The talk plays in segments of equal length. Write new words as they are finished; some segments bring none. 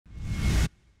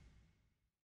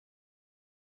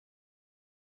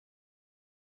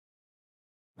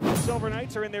Silver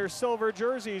Knights are in their silver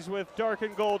jerseys with dark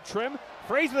and gold trim.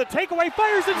 Fraze with a takeaway,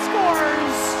 fires and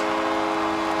scores!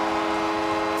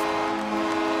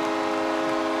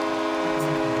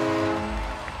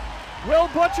 Will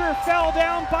Butcher fell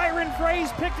down, Byron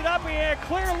Fraze picked it up, he had a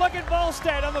clear look at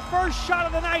Volstead on the first shot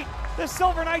of the night. The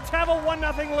Silver Knights have a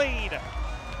 1-0 lead.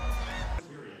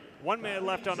 1 minute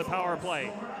left on the power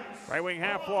play. Right wing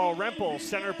half wall, Rempal,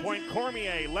 center point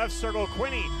Cormier, left circle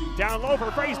Quinney, down low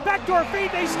for Fraze, backdoor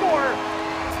feed, they score!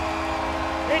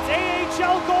 It's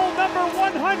AHL goal number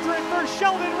 100 for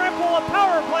Sheldon Rempal, a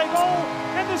power play goal,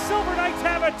 and the Silver Knights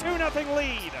have a 2-0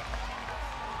 lead.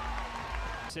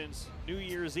 Since New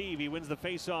Year's Eve, he wins the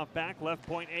face-off back, left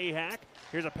point Ahak.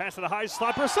 Here's a pass to the high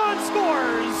slot, Brisson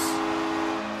scores!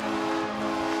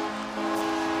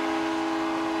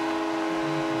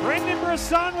 Brendan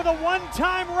Brisson with a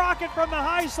one-time rocket from the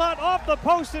high slot off the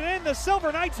post and in. The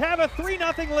Silver Knights have a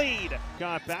 3-0 lead.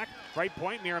 Got back, right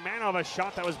point, Miramanov, a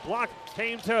shot that was blocked.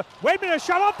 Came to Wedman, a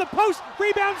shot off the post,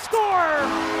 rebound, score!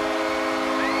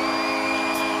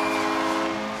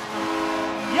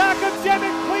 Jakub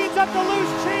Demek cleans up the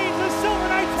loose change. The Silver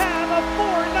Knights have a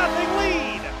 4-0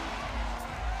 lead.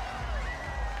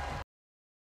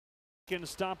 Can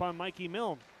stop on Mikey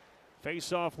Milne.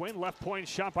 Face-off win, left point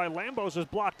shot by Lambos was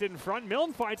blocked in front.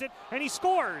 Milne finds it, and he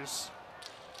scores.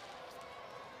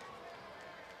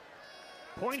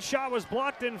 Point shot was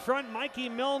blocked in front. Mikey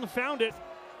Milne found it.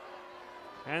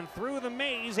 And through the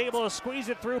maze, able to squeeze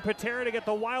it through Patera to get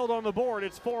the Wild on the board.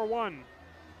 It's 4-1.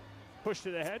 Pushed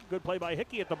it ahead. Good play by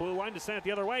Hickey at the blue line to send it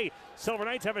the other way. Silver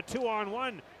Knights have a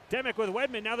 2-on-1. Demek with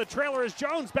Wedman. Now the trailer is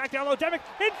Jones. Back down low. Demek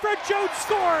in front. Jones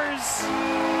scores.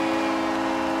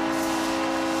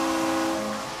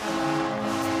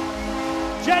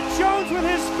 Jet Jones with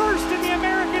his first in the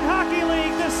American Hockey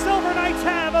League. The Silver Knights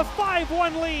have a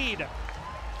 5-1 lead.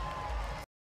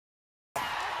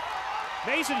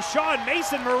 Mason Shaw and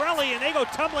Mason Morelli, and they go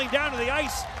tumbling down to the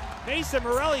ice. Mason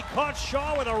Morelli caught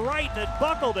Shaw with a right that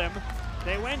buckled him.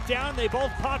 They went down, they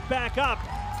both popped back up.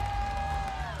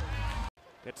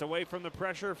 Gets away from the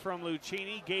pressure from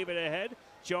Lucchini, gave it ahead.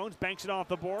 Jones banks it off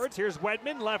the boards. Here's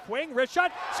Wedman, left wing, wrist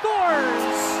shot, scores!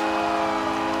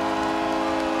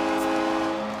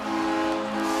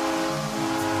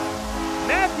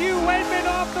 Matthew Wedman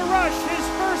off the rush, his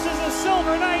first as a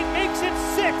Silver Knight, makes it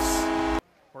 6.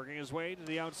 Working his way to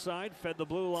the outside, fed the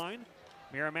blue line.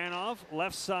 Miramanov,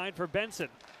 left side for Benson.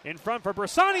 In front for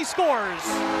Brisson, he scores!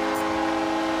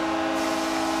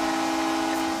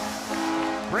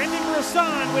 Brendan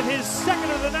Brisson with his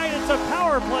second of the night, it's a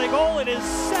power play goal. It is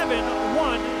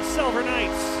 7-1 Silver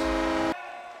Knights.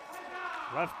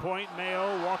 Left point,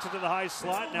 Mayo walks it to the high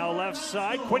slot, now left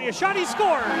side. Quinney, a shot, he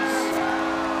scores!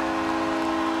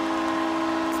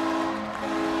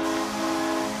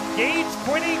 Gage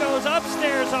Quinney goes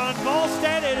upstairs on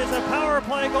Volstead. It is a power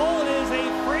play goal. It is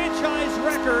a franchise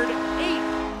record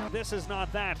 8. This is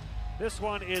not that. This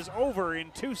one is over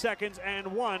in 2 seconds and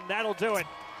 1. That'll do it.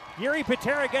 Yuri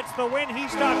Patera gets the win. He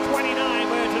stopped 29,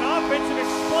 but it's an offensive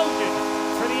explosion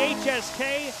for the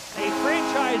HSK. A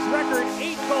franchise record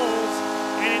 8 goals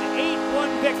and an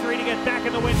 8-1 victory to get back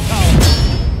in the win column.